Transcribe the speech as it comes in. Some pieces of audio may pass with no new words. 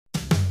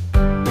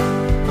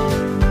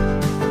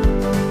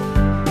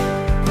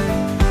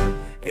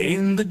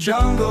the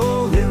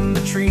jungle, in the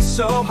tree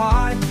so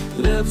high,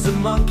 lives a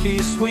monkey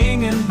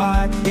swinging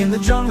by. In the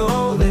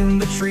jungle, in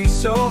the tree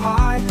so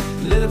high,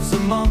 lives a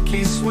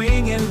monkey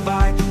swinging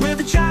by.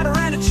 With a chatter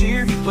and a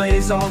cheer, he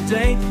plays all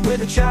day.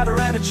 With a chatter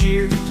and a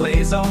cheer, he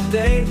plays all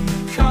day.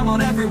 Come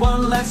on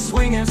everyone, let's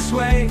swing and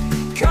sway.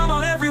 Come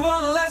on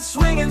everyone, let's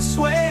swing and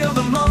sway. Oh,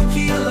 the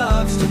monkey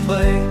loves to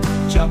play,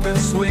 jump and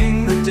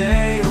swing the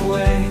day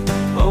away.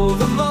 Oh,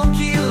 the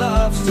monkey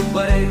loves to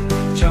play,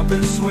 jump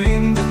and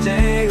swing the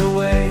day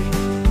away.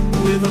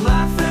 With a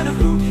laugh and a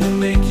hoot, he'll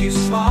make you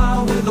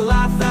smile. With a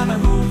laugh and a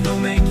hoot, he'll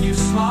make you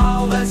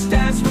smile. Let's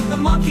dance with the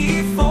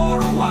monkey for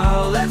a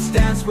while. Let's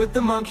dance with the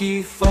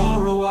monkey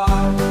for a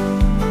while.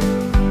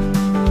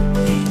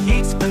 He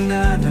eats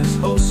bananas,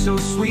 oh so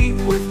sweet,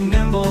 with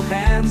nimble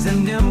hands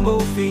and nimble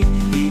feet.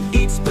 He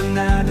eats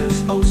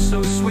bananas, oh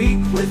so sweet,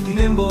 with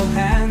nimble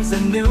hands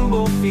and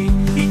nimble feet.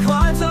 He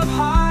climbs up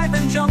high,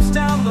 then jumps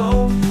down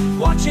low,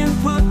 watch him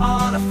put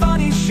on a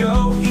funny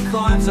show. He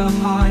climbs up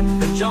high,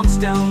 then jumps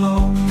down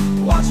low,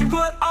 watch him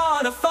put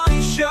on a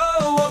funny show.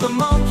 Oh, the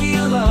monkey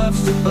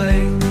loves to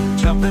play,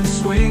 jump and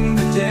swing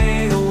the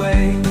day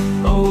away.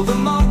 Oh, the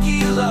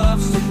monkey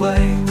loves to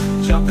play,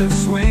 jump and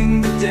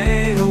swing the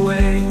day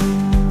away.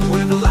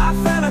 With a laugh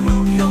and a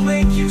hoot, he'll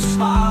make you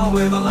smile.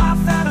 With a laugh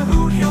and a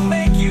hoot, he'll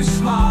make you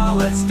smile.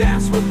 Let's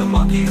dance with the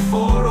monkey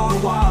for a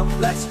while.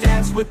 Let's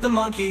dance with the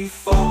monkey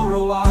for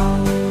a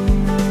while.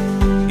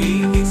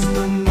 He eats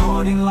the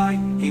morning light,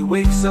 he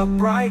wakes up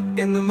bright.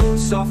 In the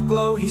moon's soft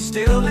glow, he's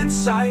still in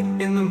sight.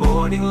 In the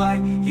morning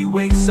light, he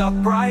wakes up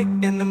bright.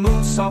 In the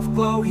moon's soft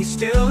glow, he's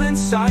still in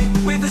sight.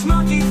 With his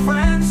monkey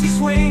friends, he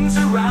swings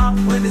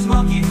around. With his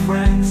monkey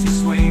friends, he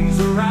swings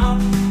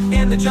around.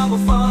 In the jungle,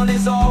 fun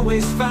is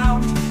always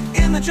found.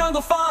 In the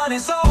jungle, fun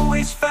is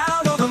always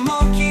found. Oh, the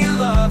monkey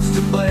loves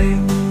to play,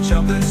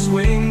 jump and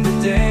swing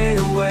the day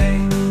away.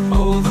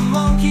 Oh, the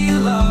monkey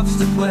loves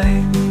to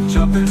play,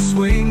 jump and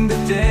swing the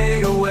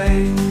day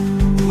away.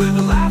 With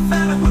a laugh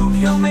and a hoot,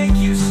 he'll make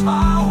you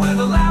smile. With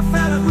a laugh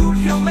and a hoot,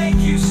 he'll make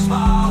you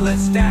smile.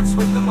 Let's dance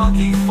with the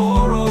monkey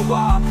for a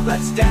while.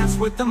 Let's dance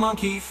with the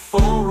monkey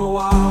for a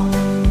while.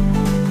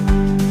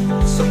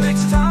 So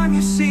next time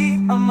you see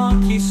a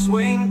monkey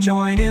swing,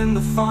 join in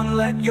the fun,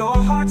 let your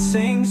heart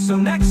sing. So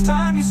next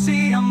time you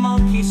see a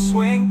monkey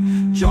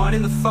swing, join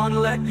in the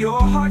fun, let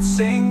your heart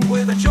sing.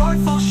 With a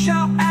joyful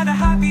shout and a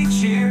happy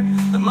cheer,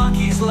 the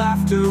monkey's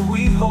laughter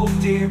we hold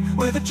dear.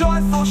 With a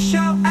joyful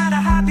shout and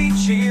a happy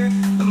cheer,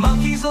 the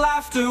monkey's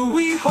laughter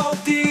we hold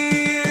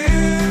dear.